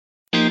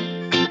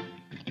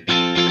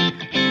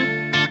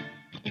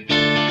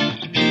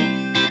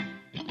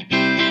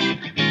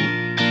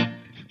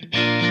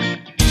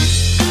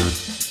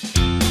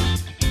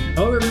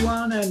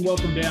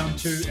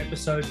to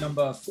episode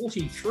number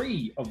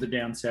 43 of the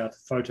Down South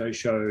Photo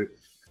Show.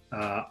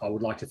 I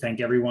would like to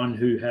thank everyone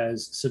who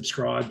has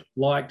subscribed,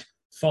 liked,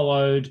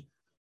 followed,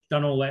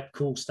 done all that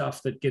cool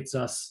stuff that gets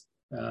us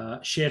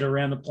shared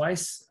around the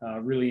place.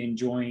 Really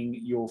enjoying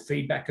your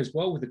feedback as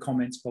well with the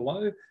comments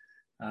below.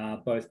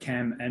 Both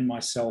Cam and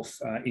myself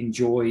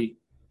enjoy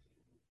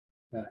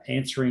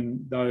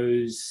answering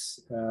those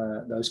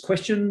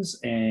questions,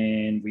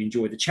 and we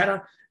enjoy the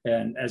chatter.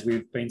 And as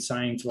we've been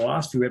saying for the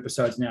last few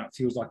episodes now, it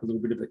feels like a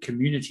little bit of a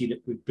community that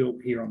we've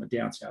built here on the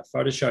Down South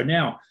Photo Show.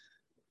 Now,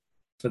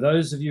 for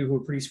those of you who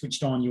are pretty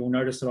switched on, you will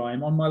notice that I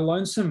am on my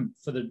lonesome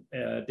for the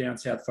Down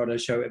South Photo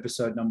Show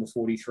episode number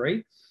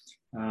 43.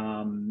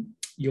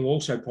 You'll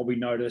also probably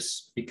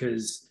notice,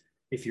 because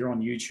if you're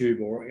on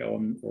YouTube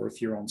or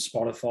if you're on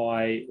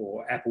Spotify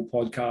or Apple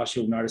Podcasts,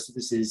 you'll notice that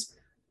this is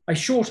a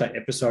shorter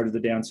episode of the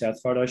Down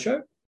South Photo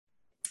Show,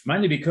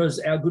 mainly because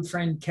our good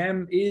friend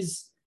Cam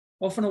is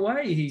off and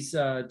away. He's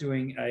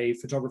doing a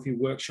photography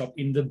workshop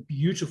in the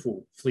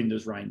beautiful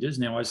Flinders Ranges.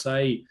 Now, I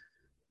say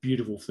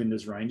beautiful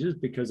Flinders Ranges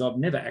because I've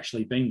never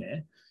actually been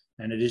there,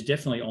 and it is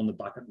definitely on the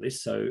bucket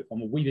list. So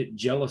I'm a wee bit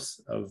jealous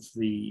of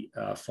the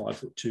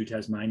 5'2"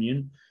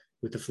 Tasmanian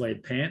with the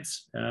flared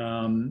pants,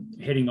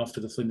 heading off to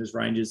the Flinders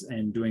Ranges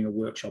and doing a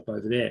workshop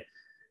over there.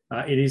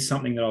 It is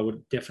something that I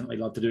would definitely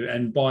love to do.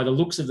 And by the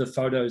looks of the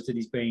photos that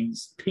he's been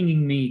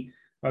pinging me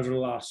over the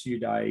last few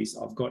days,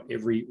 I've got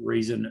every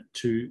reason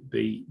to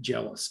be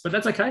jealous. But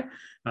that's okay.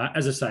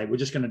 As I say, we're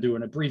just going to do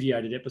an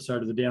abbreviated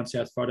episode of the Down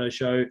South Photo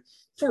Show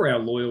for our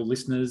loyal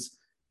listeners.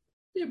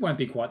 It won't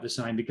be quite the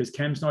same because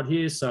Cam's not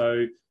here. So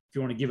if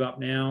you want to give up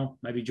now,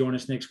 maybe join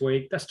us next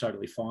week, that's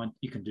totally fine.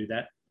 You can do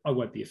that. I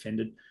won't be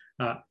offended.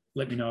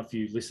 Let me know if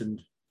you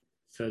listened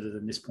further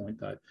than this point,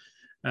 though.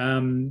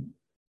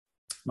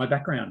 My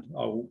background,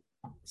 I'll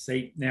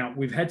see. Now,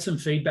 we've had some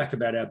feedback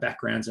about our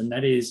backgrounds, and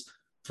that is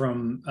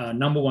from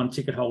number one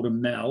ticket holder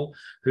Mel,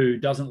 who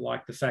doesn't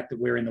like the fact that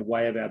we're in the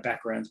way of our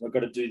backgrounds. We've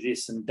got to do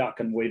this and duck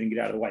and weave and get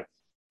out of the way.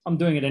 I'm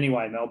doing it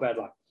anyway, Mel, bad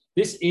luck.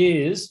 This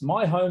is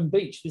my home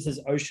beach. This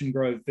is Ocean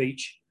Grove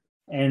Beach.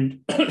 And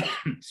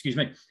excuse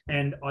me.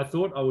 And I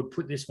thought I would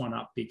put this one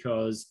up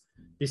because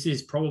this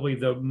is probably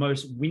the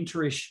most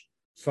winterish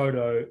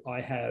photo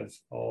I have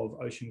of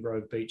Ocean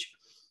Grove Beach.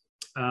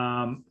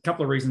 A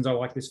couple of reasons I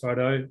like this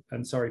photo,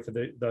 and sorry for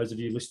those of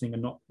you listening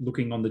and not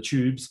looking on the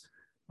tubes.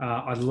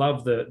 I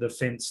love the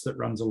fence that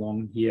runs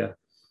along here.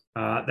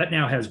 That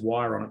now has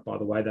wire on it, by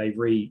the way. They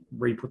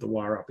re-put the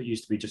wire up. It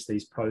used to be just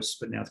these posts,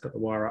 but now it's got the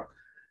wire up.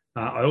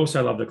 I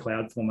also love the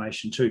cloud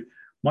formation too.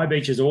 My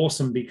beach is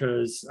awesome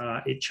because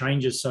it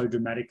changes so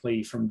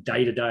dramatically from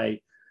day to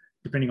day,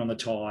 depending on the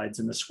tides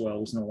and the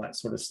swells and all that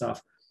sort of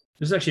stuff.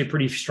 This is actually a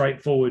pretty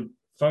straightforward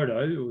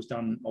photo. It was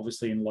done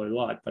obviously in low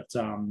light, but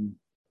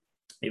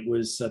it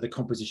was the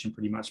composition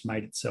pretty much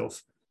made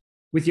itself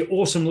with your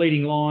awesome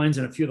leading lines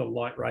and a few of the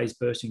light rays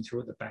bursting through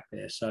at the back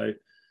there. So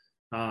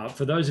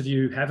for those of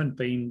you who haven't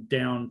been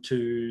down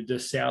to the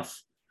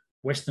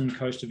southwestern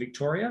coast of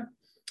Victoria,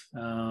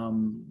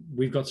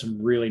 we've got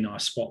some really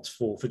nice spots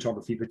for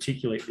photography,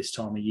 particularly at this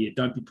time of year.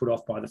 Don't be put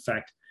off by the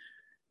fact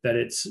that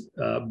it's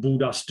bull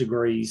dust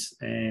degrees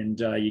and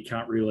you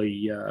can't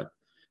really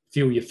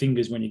feel your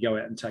fingers when you go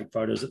out and take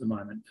photos at the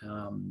moment.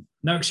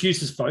 No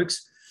excuses,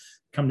 folks.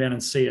 Come down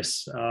and see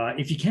us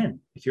if you can,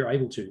 if you're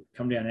able to.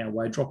 Come down our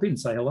way, drop in,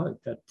 say hello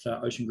at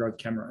Ocean Grove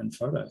Camera and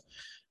Photo,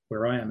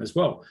 where I am as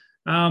well.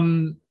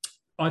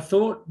 I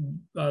thought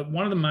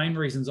one of the main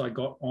reasons I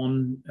got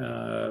on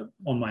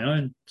my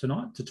own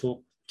tonight to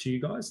talk to you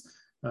guys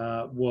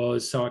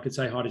was so I could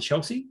say hi to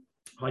Chelsea.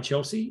 Hi,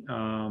 Chelsea.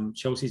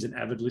 Chelsea's an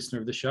avid listener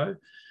of the show,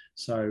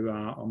 so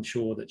I'm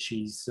sure that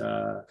she's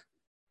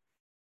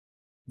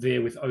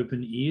there with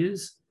open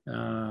ears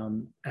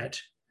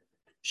at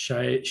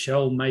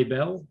Shell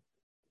Maybell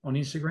on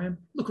Instagram.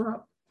 Look her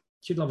up.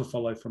 She'd love a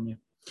follow from you.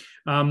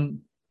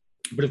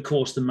 But of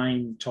course, the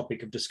main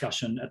topic of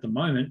discussion at the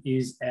moment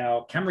is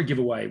our camera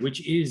giveaway,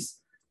 which is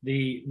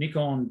the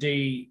Nikon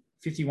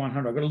D5100.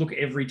 I've got to look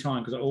every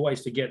time because I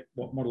always forget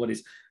what model it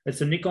is. It's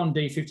the Nikon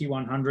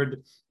D5100.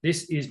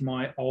 This is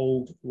my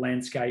old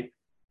landscape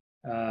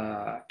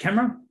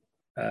camera.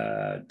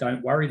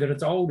 Don't worry that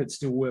it's old. It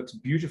still works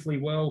beautifully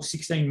well.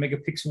 16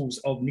 megapixels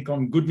of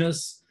Nikon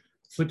goodness.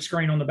 Flip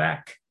screen on the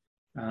back.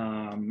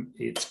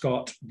 It's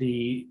got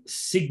the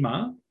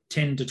Sigma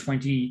 10 to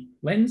 20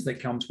 lens that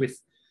comes with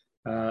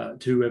to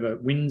whoever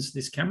wins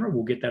this camera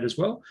will get that as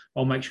well.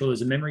 I'll make sure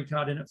there's a memory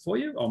card in it for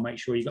you. I'll make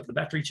sure you got the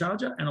battery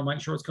charger, and I'll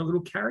make sure it's got a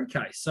little carry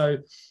case. So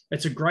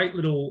it's a great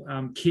little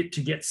kit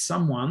to get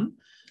someone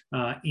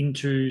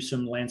into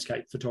some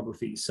landscape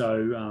photography.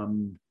 So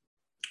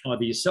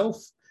either yourself,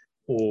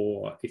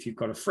 or if you've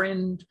got a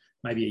friend,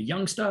 maybe a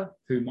youngster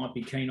who might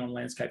be keen on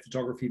landscape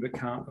photography but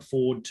can't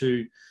afford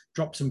to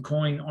drop some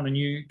coin on a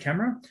new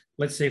camera,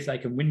 let's see if they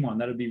can win one.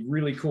 That'd be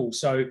really cool.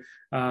 So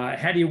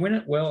how do you win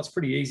it? Well, it's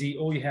pretty easy.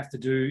 All you have to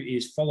do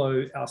is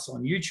follow us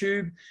on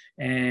YouTube,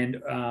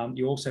 and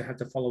you also have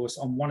to follow us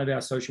on one of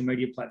our social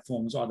media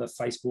platforms, either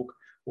Facebook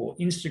or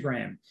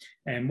Instagram.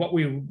 And what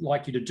we would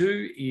like you to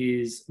do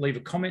is leave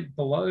a comment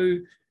below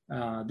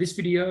this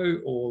video,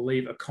 or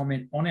leave a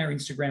comment on our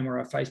Instagram or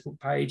our Facebook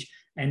page,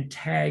 and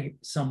tag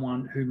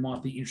someone who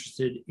might be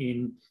interested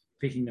in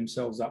picking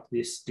themselves up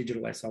this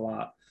digital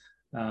SLR.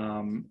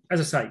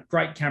 As I say,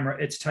 great camera.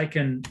 It's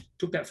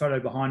took that photo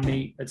behind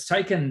me. It's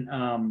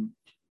taken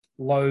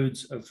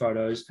loads of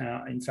photos.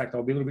 In fact,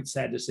 I'll be a little bit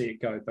sad to see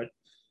it go, but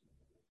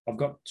I've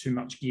got too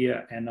much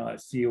gear and I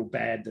feel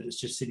bad that it's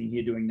just sitting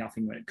here doing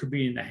nothing when it could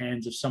be in the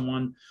hands of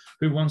someone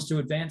who wants to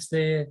advance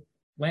their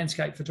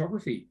landscape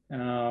photography.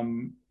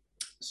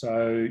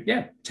 So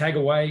yeah, tag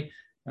away,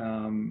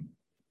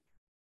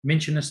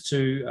 mention us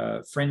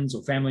to friends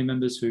or family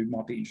members who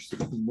might be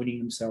interested in winning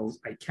themselves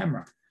a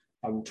camera.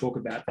 I will talk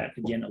about that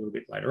again a little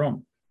bit later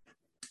on.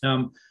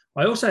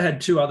 I also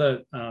had two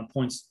other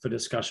points for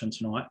discussion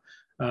tonight.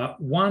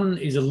 One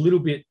is a little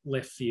bit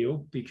left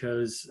field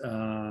because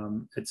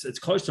it's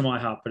close to my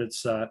heart, but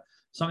it's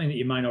something that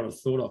you may not have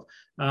thought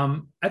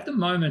of. At the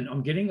moment,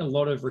 I'm getting a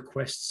lot of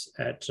requests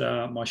at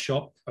my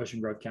shop, Ocean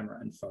Grove Camera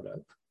and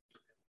Photo,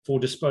 for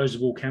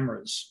disposable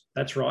cameras.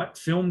 That's right,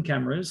 film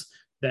cameras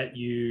that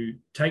you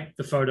take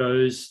the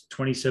photos,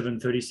 27,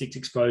 36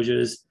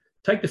 exposures,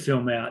 take the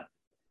film out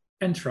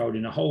and throw it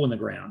in a hole in the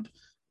ground.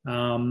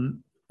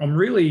 I'm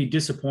really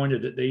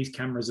disappointed that these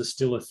cameras are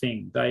still a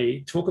thing.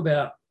 They talk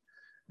about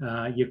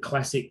your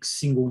classic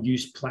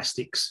single-use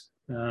plastics,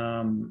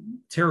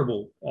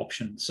 terrible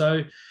option.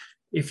 So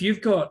if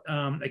you've got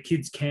a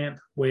kid's camp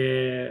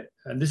where,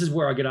 and this is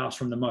where I get asked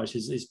from the most,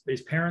 is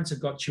parents have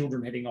got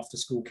children heading off to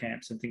school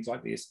camps and things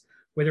like this,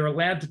 where they're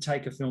allowed to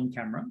take a film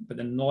camera, but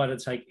they're not allowed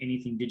to take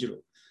anything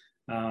digital.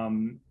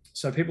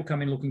 So people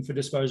come in looking for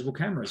disposable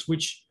cameras,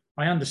 which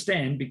I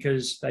understand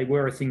because they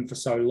were a thing for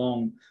so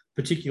long,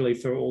 particularly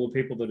for all the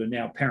people that are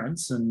now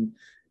parents. And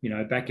you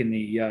know, back in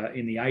the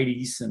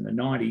 80s and the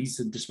 90s,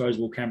 the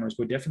disposable cameras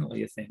were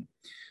definitely a thing.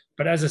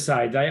 But as I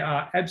say, they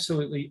are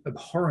absolutely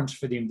abhorrent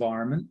for the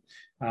environment.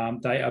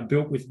 They are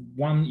built with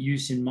one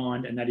use in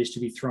mind, and that is to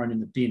be thrown in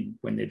the bin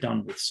when they're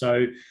done with.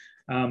 So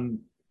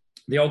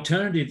the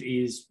alternative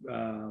is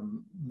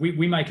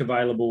we make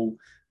available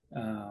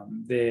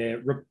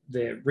their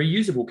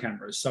reusable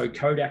cameras. So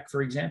Kodak,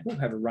 for example,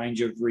 have a range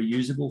of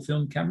reusable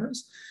film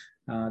cameras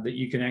that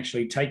you can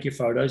actually take your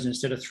photos, and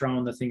instead of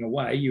throwing the thing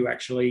away, you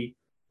actually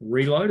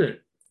reload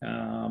it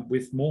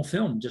with more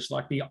film, just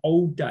like the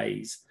old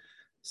days.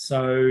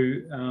 So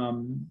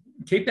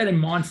keep that in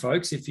mind,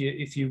 folks. If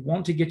you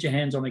want to get your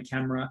hands on a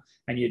camera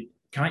and you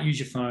can't use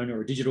your phone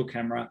or a digital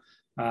camera,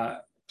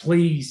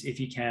 please, if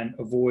you can,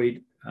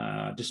 avoid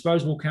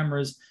disposable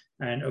cameras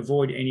and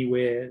avoid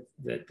anywhere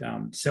that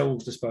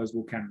sells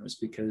disposable cameras,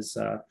 because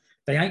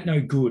they ain't no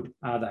good,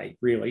 are they,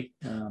 really?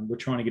 We're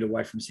trying to get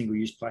away from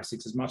single-use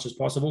plastics as much as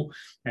possible.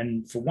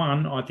 And for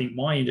one, I think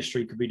my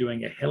industry could be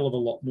doing a hell of a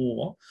lot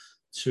more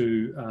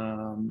to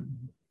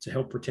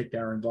help protect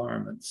our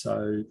environment.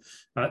 So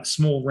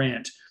small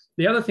rant.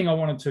 The other thing I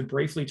wanted to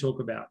briefly talk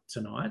about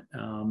tonight,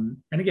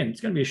 and again,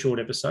 it's going to be a short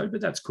episode,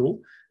 but that's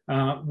cool,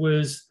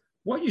 was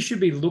what you should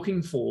be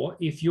looking for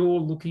if you're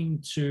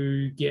looking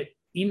to get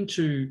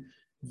into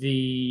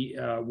the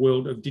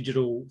world of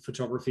digital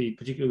photography,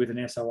 particularly with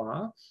an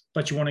SLR,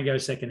 but you want to go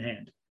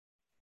secondhand.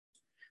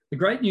 The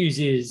great news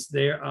is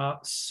there are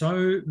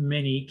so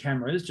many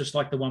cameras, just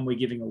like the one we're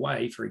giving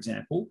away, for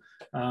example,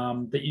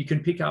 that you can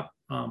pick up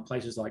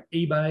places like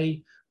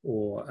eBay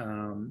or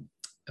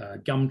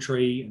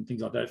Gumtree and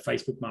things like that,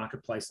 Facebook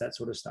Marketplace, that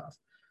sort of stuff.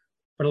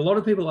 But a lot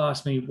of people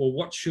ask me, well,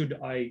 what should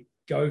I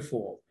go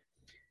for?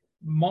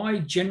 My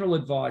general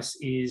advice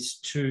is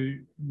to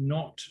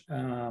not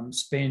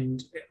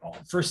spend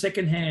for a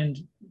secondhand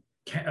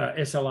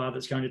SLR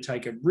that's going to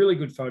take a really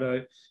good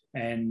photo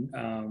and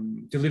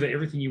deliver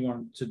everything you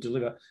want to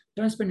deliver.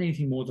 Don't spend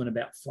anything more than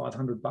about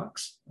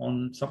 $500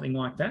 on something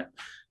like that.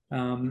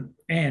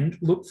 And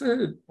look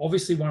for,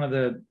 obviously, one of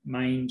the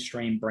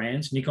mainstream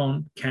brands,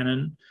 Nikon,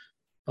 Canon,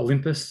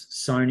 Olympus,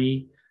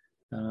 Sony,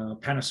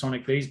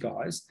 Panasonic, these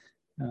guys.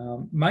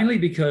 Mainly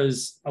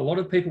because a lot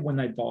of people, when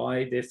they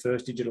buy their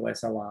first digital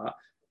SLR,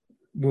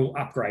 will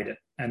upgrade it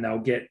and they'll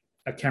get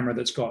a camera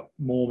that's got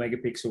more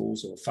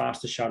megapixels or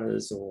faster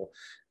shutters or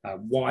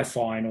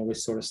Wi-Fi and all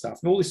this sort of stuff.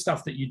 And all this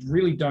stuff that you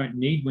really don't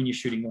need when you're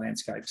shooting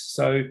landscapes.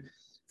 So,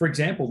 for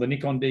example, the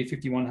Nikon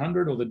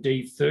D5100 or the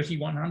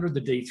D3100, the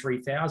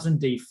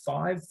D3000,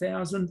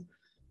 D5000,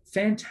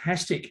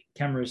 fantastic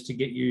cameras to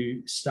get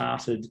you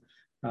started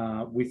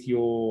with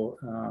your,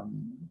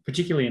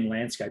 particularly in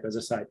landscape, as I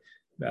say.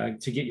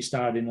 To get you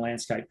started in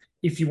landscape,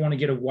 if you want to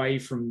get away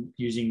from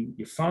using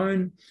your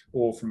phone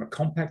or from a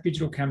compact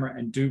digital camera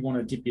and do want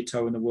to dip your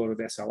toe in the world of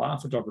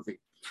SLR photography.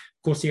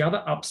 Of course, the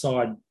other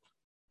upside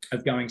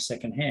of going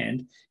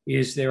secondhand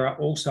is there are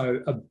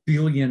also a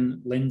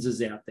billion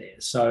lenses out there.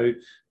 So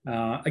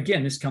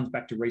again, this comes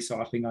back to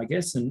recycling, I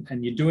guess,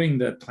 and you're doing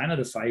the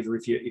planet a favor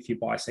if you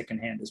buy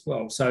secondhand as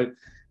well. So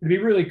it'd be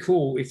really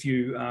cool if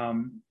you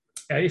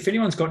if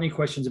anyone's got any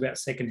questions about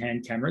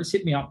secondhand cameras,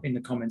 hit me up in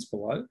the comments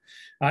below.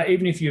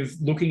 Even if you're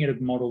looking at a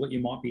model that you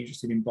might be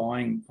interested in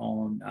buying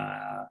on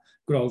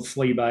good old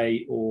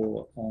Fleabay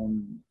or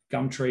on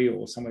Gumtree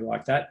or somewhere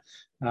like that,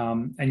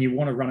 and you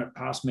want to run it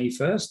past me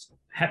first,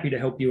 happy to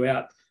help you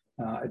out.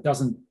 It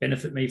doesn't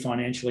benefit me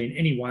financially in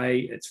any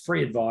way. It's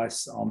free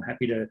advice. I'm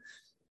happy to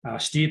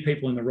steer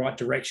people in the right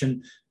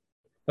direction.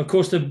 Of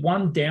course, the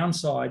one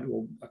downside,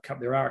 or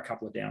there are a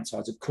couple of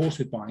downsides, of course,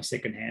 with buying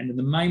secondhand, and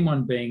the main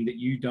one being that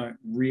you don't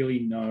really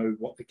know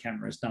what the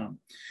camera has done.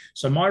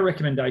 So my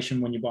recommendation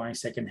when you're buying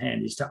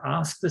secondhand is to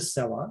ask the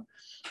seller.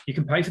 You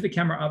can pay for the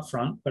camera up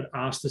front, but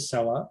ask the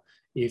seller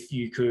if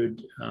you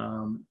could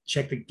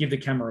give the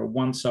camera a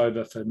once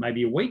over for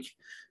maybe a week,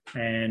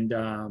 and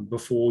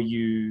before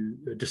you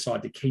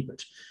decide to keep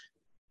it.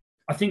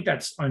 I think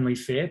that's only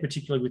fair,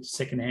 particularly with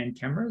secondhand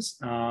cameras.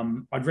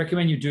 I'd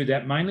recommend you do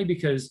that mainly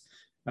because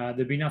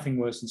there'd be nothing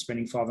worse than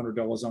spending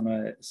 $500 on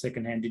a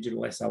secondhand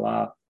digital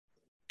SLR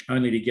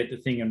only to get the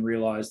thing and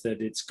realize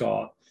that it's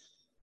got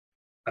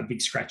a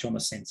big scratch on the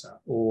sensor,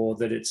 or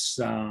that it's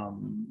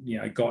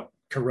got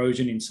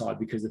corrosion inside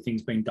because the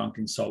thing's been dunked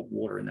in salt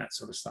water and that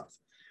sort of stuff.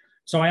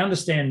 So I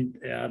understand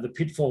the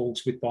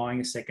pitfalls with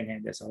buying a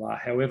secondhand SLR.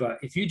 However,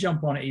 if you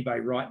jump on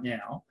eBay right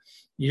now,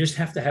 you just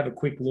have to have a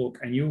quick look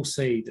and you'll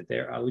see that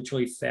there are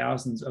literally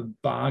thousands of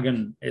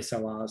bargain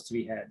SLRs to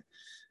be had.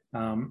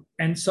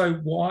 And so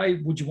why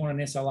would you want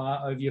an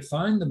SLR over your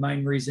phone? The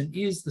main reason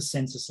is the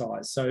sensor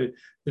size. So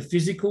the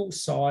physical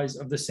size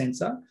of the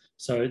sensor,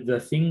 so the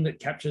thing that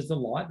captures the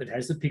light that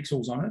has the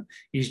pixels on it,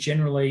 is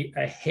generally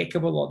a heck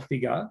of a lot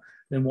bigger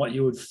than what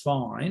you would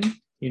find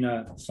in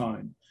a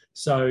phone.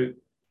 So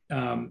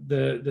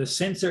the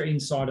sensor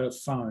inside a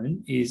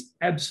phone is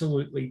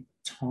absolutely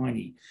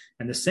tiny.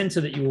 And the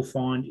sensor that you will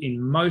find in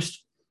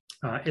most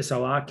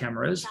SLR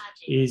cameras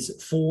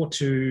is 4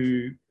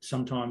 to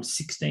sometimes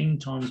 16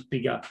 times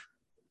bigger,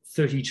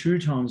 32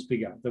 times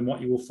bigger than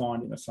what you will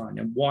find in a phone.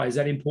 And why is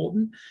that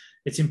important?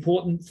 It's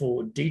important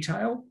for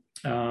detail.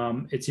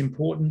 It's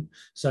important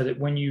so that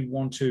when you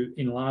want to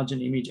enlarge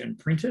an image and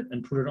print it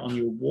and put it on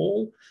your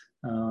wall,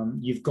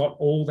 you've got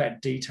all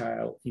that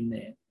detail in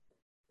there.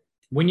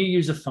 When you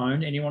use a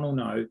phone, anyone will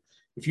know,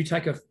 if you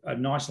take a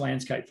nice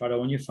landscape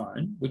photo on your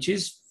phone, which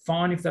is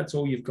fine if that's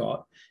all you've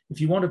got, if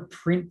you want to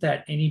print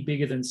that any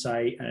bigger than,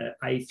 say, an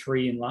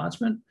A3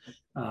 enlargement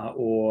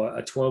or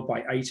a 12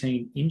 by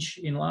 18 inch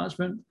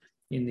enlargement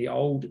in the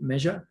old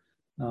measure,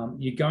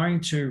 you're going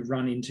to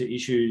run into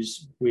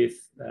issues with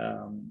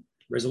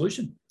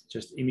resolution,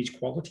 just image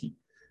quality.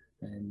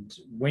 And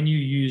when you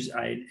use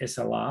an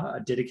SLR, a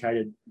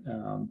dedicated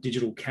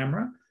digital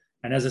camera,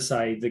 and as I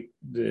say,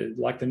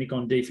 like the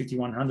Nikon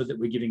D5100 that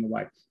we're giving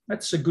away,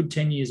 that's a good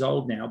 10 years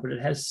old now, but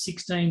it has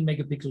 16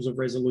 megapixels of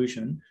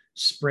resolution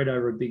spread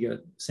over a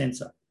bigger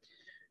sensor.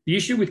 The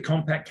issue with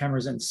compact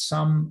cameras and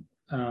some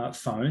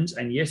phones,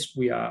 and yes,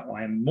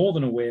 I am more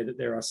than aware that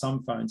there are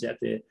some phones out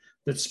there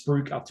that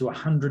spruik up to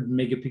 100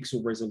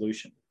 megapixel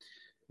resolution.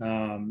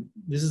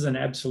 This is an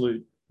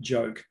absolute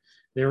joke.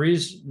 There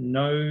is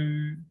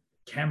no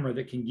camera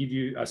that can give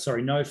you,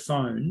 no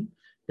phone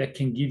that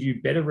can give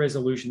you better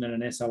resolution than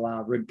an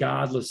SLR,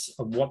 regardless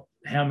of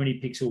how many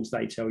pixels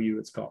they tell you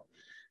it's got.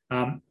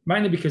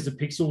 Mainly because the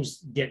pixels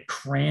get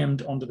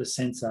crammed onto the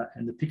sensor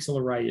and the pixel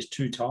array is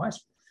too tight,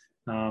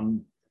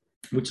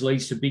 which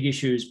leads to big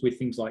issues with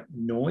things like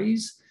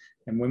noise.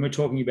 And when we're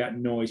talking about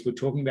noise, we're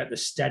talking about the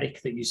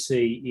static that you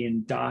see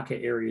in darker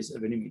areas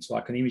of an image,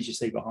 like an image you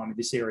see behind me,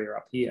 this area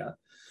up here.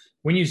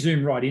 When you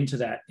zoom right into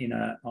that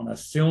on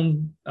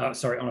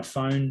a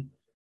phone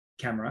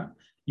camera,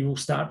 you will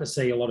start to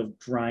see a lot of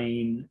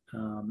grain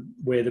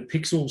where the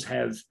pixels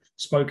have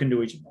spoken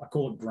to each other. I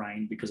call it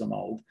grain because I'm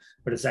old,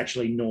 but it's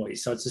actually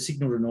noise. So it's a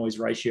signal to noise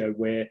ratio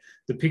where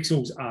the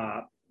pixels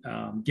are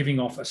giving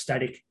off a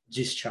static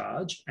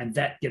discharge, and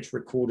that gets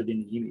recorded in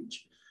the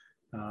image.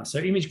 So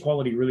image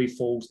quality really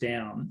falls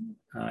down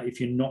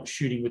if you're not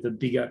shooting with a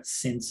bigger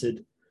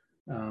censored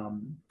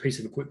piece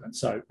of equipment,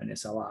 so an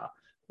SLR,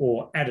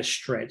 or at a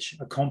stretch,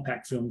 a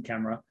compact film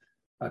camera,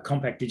 a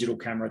compact digital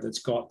camera that's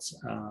got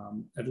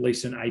at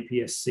least an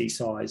APS-C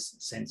size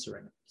sensor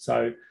in it.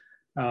 So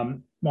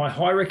my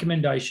high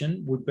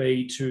recommendation would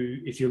be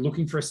if you're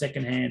looking for a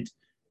secondhand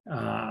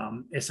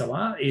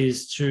SLR,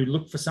 is to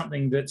look for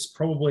something that's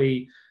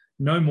probably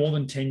no more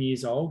than 10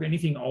 years old.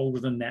 Anything older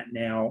than that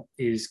now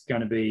is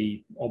going to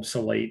be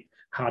obsolete,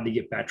 hard to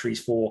get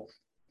batteries for,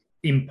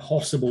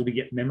 impossible to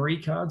get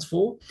memory cards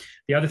for.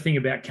 The other thing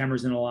about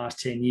cameras in the last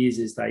 10 years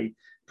is they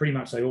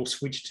all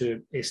switched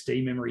to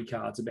SD memory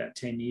cards about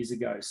 10 years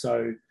ago.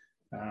 So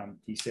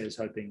he says,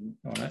 hoping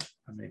on it,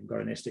 I haven't even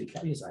got an SD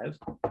card. Yes, I have.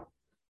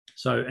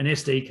 So an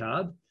SD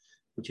card,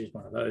 which is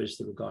one of those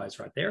little guys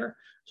right there.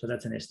 So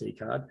that's an SD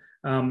card.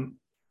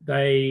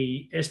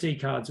 SD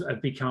cards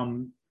have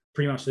become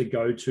pretty much the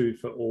go-to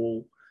for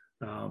all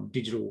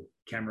digital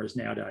cameras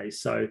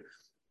nowadays. So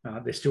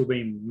they're still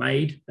being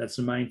made. That's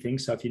the main thing.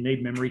 So if you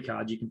need memory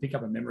cards, you can pick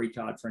up a memory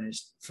card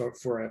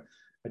for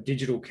a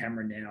digital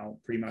camera now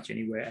pretty much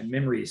anywhere, and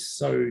memory is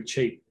so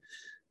cheap.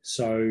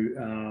 So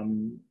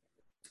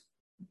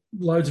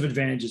loads of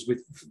advantages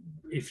with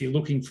if you're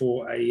looking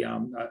for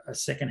a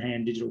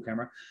secondhand digital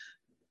camera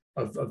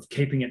of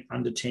keeping it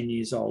under 10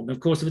 years old. And of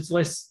course, if it's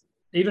less,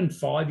 even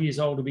 5 years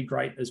old, will be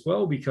great as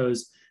well,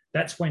 because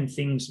that's when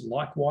things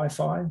like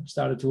Wi-Fi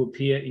started to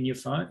appear in your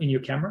phone, in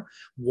your camera.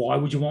 Why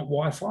would you want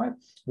Wi-Fi?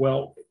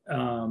 Well,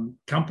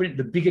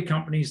 the bigger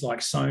companies like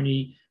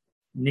Sony,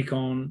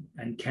 Nikon,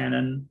 and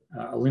Canon,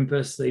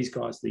 Olympus, these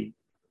guys, the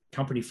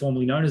company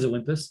formerly known as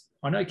Olympus.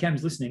 I know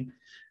Cam's listening.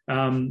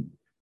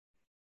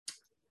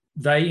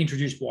 They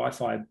introduced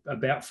Wi-Fi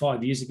about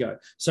 5 years ago.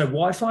 So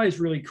Wi-Fi is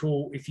really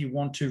cool if you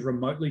want to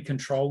remotely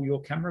control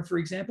your camera, for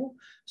example.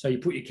 So you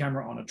put your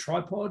camera on a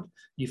tripod,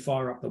 you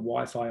fire up the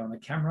Wi-Fi on the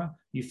camera,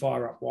 you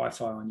fire up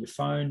Wi-Fi on your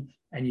phone,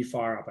 and you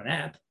fire up an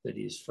app that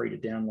is free to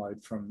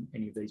download from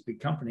any of these big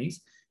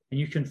companies. And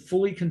you can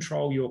fully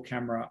control your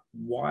camera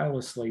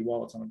wirelessly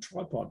while it's on a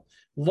tripod.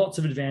 Lots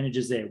of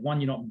advantages there.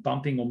 One, you're not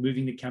bumping or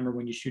moving the camera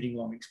when you're shooting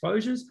long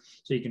exposures,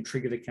 so you can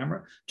trigger the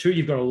camera. Two,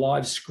 you've got a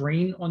live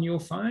screen on your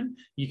phone.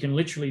 You can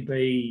literally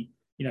be,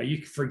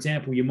 for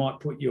example, you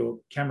might put your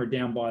camera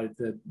down by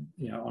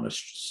on a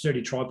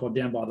sturdy tripod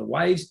down by the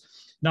waves.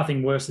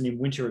 Nothing worse than in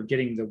winter of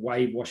getting the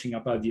wave washing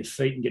up over your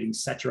feet and getting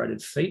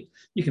saturated feet.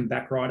 You can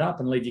back right up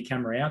and leave your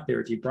camera out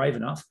there if you're brave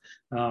enough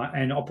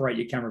and operate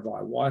your camera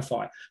via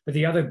Wi-Fi. But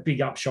the other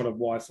big upshot of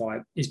Wi-Fi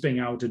is being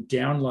able to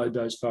download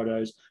those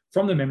photos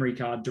from the memory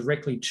card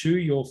directly to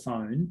your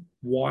phone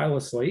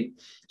wirelessly.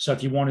 So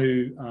if you want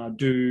to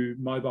do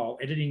mobile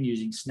editing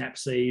using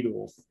Snapseed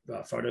or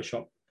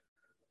Photoshop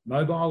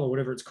Mobile or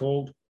whatever it's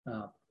called,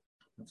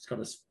 it's got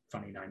a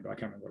funny name, but I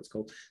can't remember what it's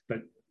called.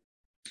 But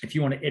if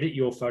you want to edit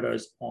your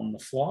photos on the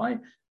fly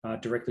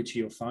directly to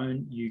your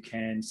phone, you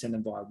can send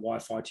them via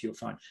Wi-Fi to your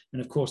phone.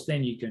 And of course,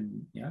 then you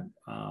can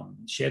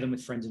share them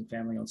with friends and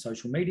family on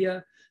social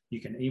media.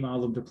 You can email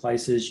them to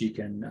places. You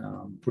can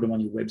put them on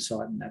your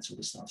website and that sort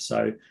of stuff.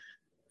 So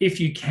if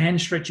you can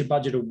stretch your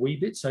budget a wee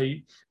bit, so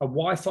a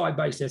Wi-Fi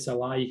based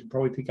SLR, you can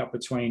probably pick up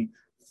between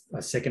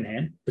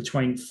secondhand,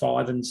 between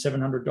 $500 and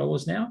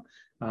 $700 now.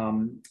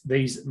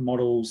 These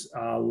models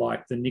are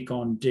like the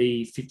Nikon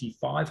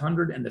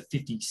D5500 and the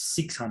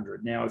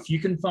 5600. Now, if you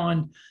can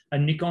find a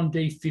Nikon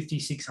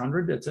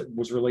D5600 that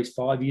was released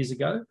 5 years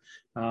ago,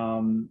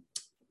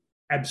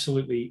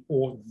 absolutely,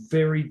 or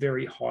very,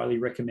 very highly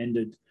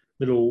recommended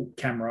little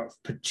camera,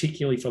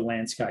 particularly for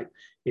landscape.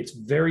 It's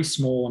very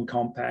small and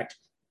compact,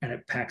 and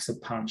it packs a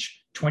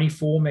punch.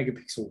 24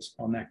 megapixels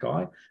on that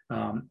guy.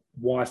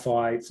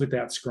 Wi-Fi, flip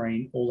out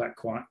screen, all that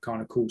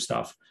kind of cool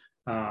stuff.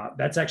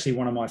 That's actually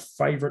one of my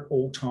favorite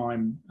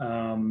all-time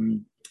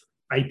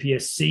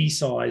APS-C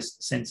size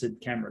censored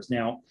cameras.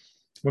 Now,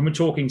 when we're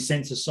talking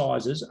sensor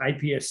sizes,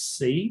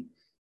 APS-C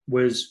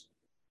was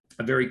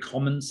a very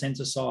common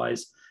sensor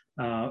size.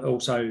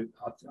 Also,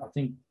 I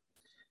think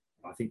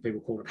people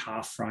call it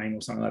half frame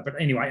or something like that.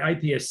 But anyway,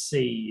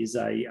 APS-C is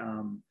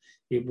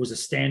it was a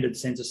standard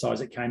sensor size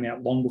that came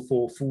out long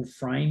before full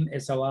frame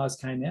SLRs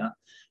came out.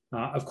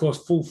 Of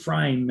course, full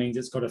frame means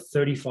it's got a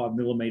 35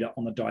 millimeter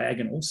on the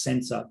diagonal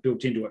sensor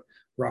built into it,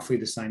 roughly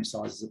the same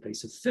size as a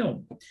piece of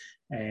film.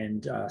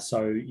 And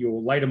so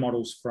your later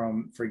models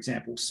from, for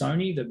example,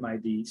 Sony that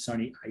made the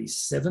Sony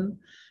A7,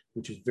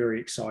 which was very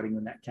exciting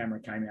when that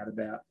camera came out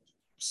about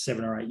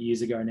 7 or 8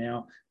 years ago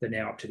now. They're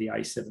now up to the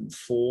A7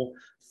 IV.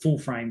 Full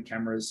frame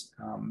cameras,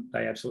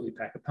 they absolutely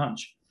pack a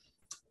punch.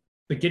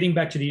 But getting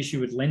back to the issue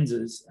with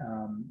lenses,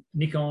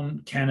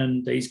 Nikon,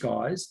 Canon, these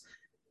guys,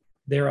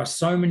 there are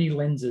so many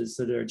lenses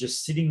that are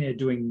just sitting there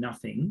doing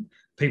nothing.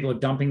 People are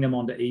dumping them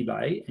onto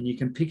eBay, and you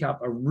can pick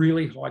up a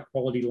really high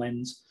quality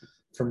lens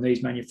from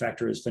these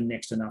manufacturers for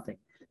next to nothing.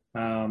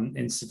 And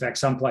in fact,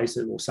 some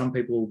places or some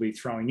people will be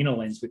throwing in a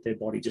lens with their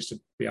body just to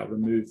be able to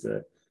move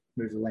the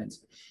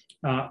lens.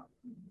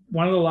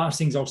 One of the last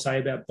things I'll say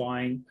about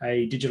buying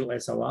a digital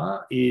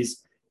SLR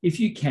is, if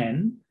you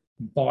can,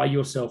 buy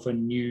yourself a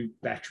new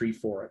battery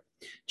for it.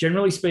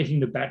 Generally speaking,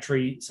 the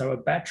battery, so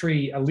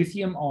a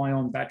lithium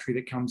ion battery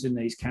that comes in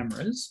these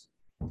cameras,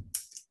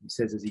 he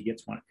says as he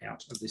gets one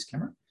out of this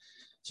camera.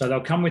 So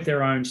they'll come with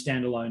their own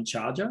standalone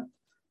charger.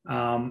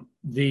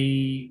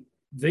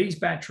 These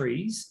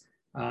batteries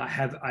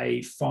have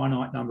a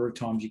finite number of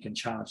times you can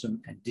charge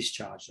them and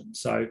discharge them.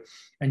 So,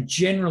 and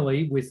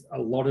generally with a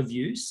lot of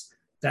use,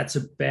 that's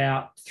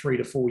about 3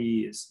 to 4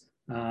 years.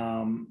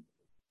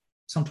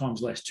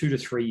 Sometimes less, 2 to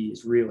 3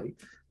 years, really.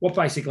 What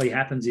basically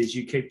happens is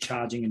you keep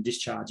charging and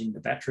discharging the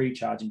battery,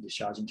 charging,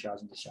 discharging,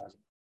 charging, discharging.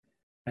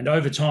 And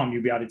over time,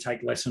 you'll be able to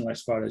take less and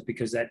less photos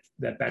because that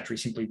battery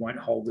simply won't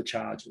hold the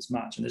charge as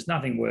much. And there's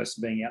nothing worse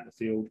than being out in the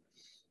field,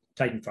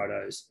 taking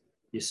photos,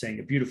 you're seeing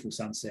a beautiful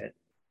sunset,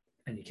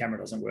 and your camera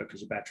doesn't work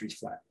because your battery's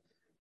flat.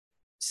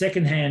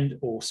 Secondhand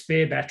or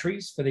spare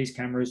batteries for these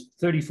cameras,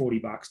 30, 40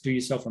 bucks. Do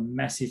yourself a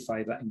massive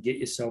favor and get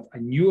yourself a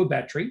newer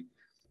battery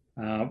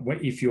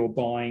if you're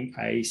buying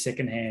a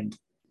secondhand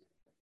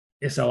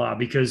SLR,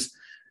 because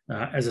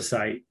as I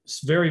say, it's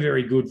very,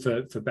 very good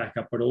for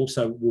backup, but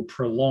also will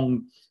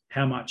prolong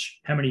how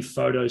many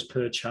photos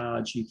per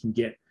charge you can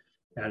get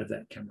out of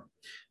that camera.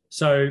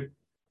 So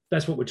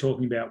that's what we're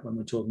talking about when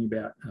we're talking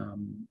about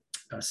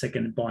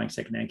buying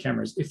secondhand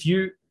cameras. If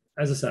you,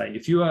 as I say,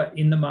 if you are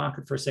in the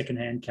market for a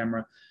secondhand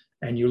camera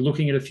and you're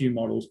looking at a few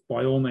models,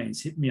 by all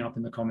means, hit me up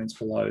in the comments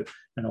below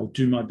and I'll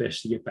do my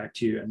best to get back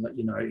to you and let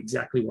you know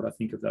exactly what I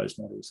think of those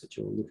models that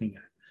you're looking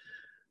at.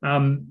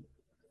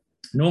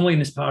 Normally in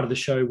this part of the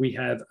show, we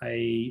have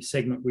a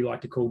segment we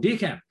like to call Dear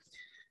Cam.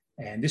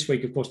 And this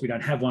week, of course, we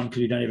don't have one because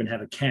we don't even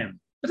have a cam,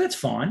 but that's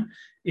fine.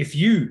 If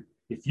you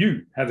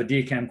have a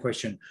Dear Cam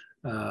question,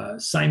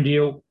 same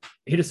deal,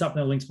 hit us up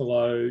in the links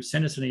below,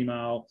 send us an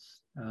email,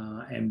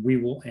 and we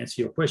will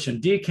answer your question.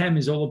 Dear Cam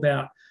is all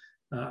about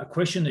a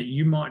question that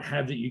you might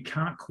have that you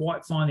can't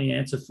quite find the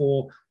answer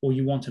for, or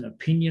you want an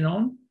opinion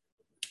on.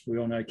 We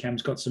all know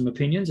Cam's got some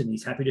opinions and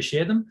he's happy to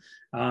share them.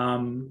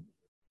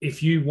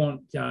 If you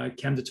want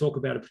Cam to talk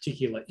about a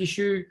particular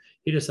issue,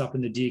 hit us up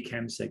in the Dear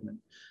Cam segment.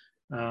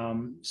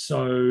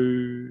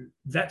 So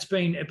that's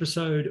been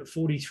episode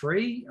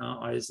 43.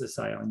 As I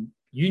say,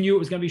 you knew it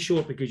was going to be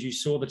short because you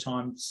saw the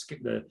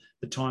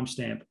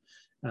timestamp.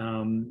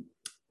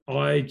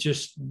 I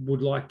just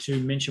would like to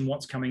mention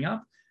what's coming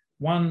up.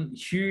 One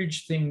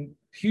huge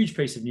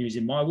piece of news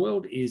in my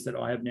world is that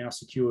I have now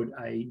secured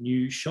a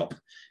new shop,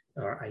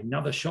 or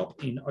another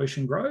shop in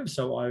Ocean Grove.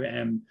 So I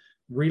am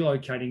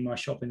relocating my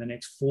shop in the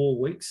next 4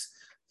 weeks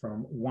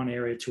from one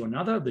area to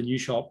another. The new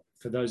shop,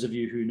 for those of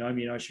you who know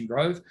me in Ocean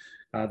Grove,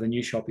 the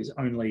new shop is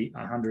only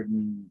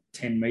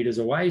 110 meters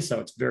away. So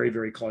it's very,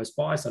 very close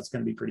by. So it's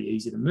going to be pretty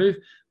easy to move,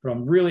 but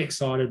I'm really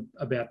excited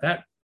about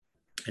that.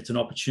 It's an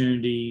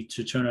opportunity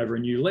to turn over a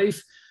new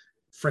leaf,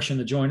 freshen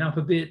the joint up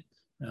a bit.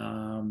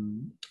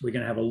 We're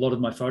going to have a lot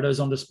of my photos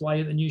on display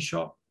at the new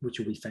shop, which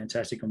will be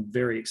fantastic. I'm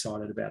very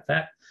excited about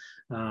that.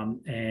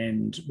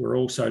 And we're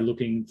also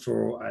looking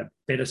for a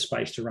better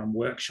space to run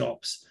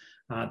workshops.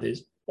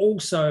 There's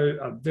also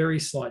a very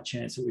slight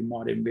chance that we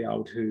might even be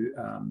able to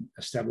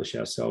establish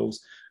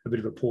ourselves a bit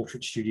of a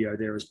portrait studio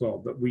there as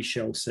well, but we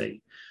shall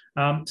see.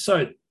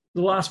 So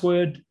the last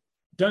word,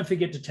 don't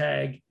forget to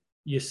tag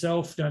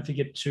yourself. Don't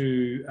forget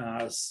to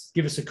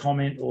give us a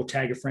comment or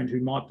tag a friend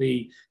who might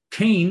be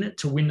keen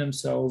to win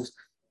themselves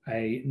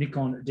a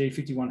Nikon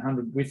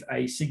D5100 with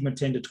a Sigma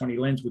 10-20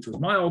 lens, which was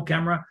my old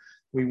camera.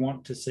 We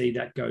want to see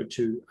that go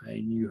to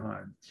a new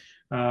home.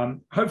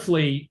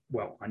 Hopefully,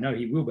 well, I know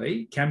he will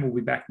be. Cam will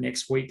be back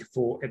next week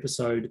for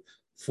episode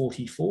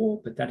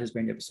 44, but that has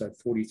been episode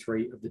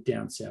 43 of the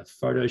Down South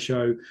Photo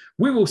Show.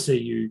 We will see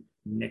you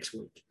next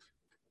week.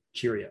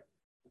 Cheerio.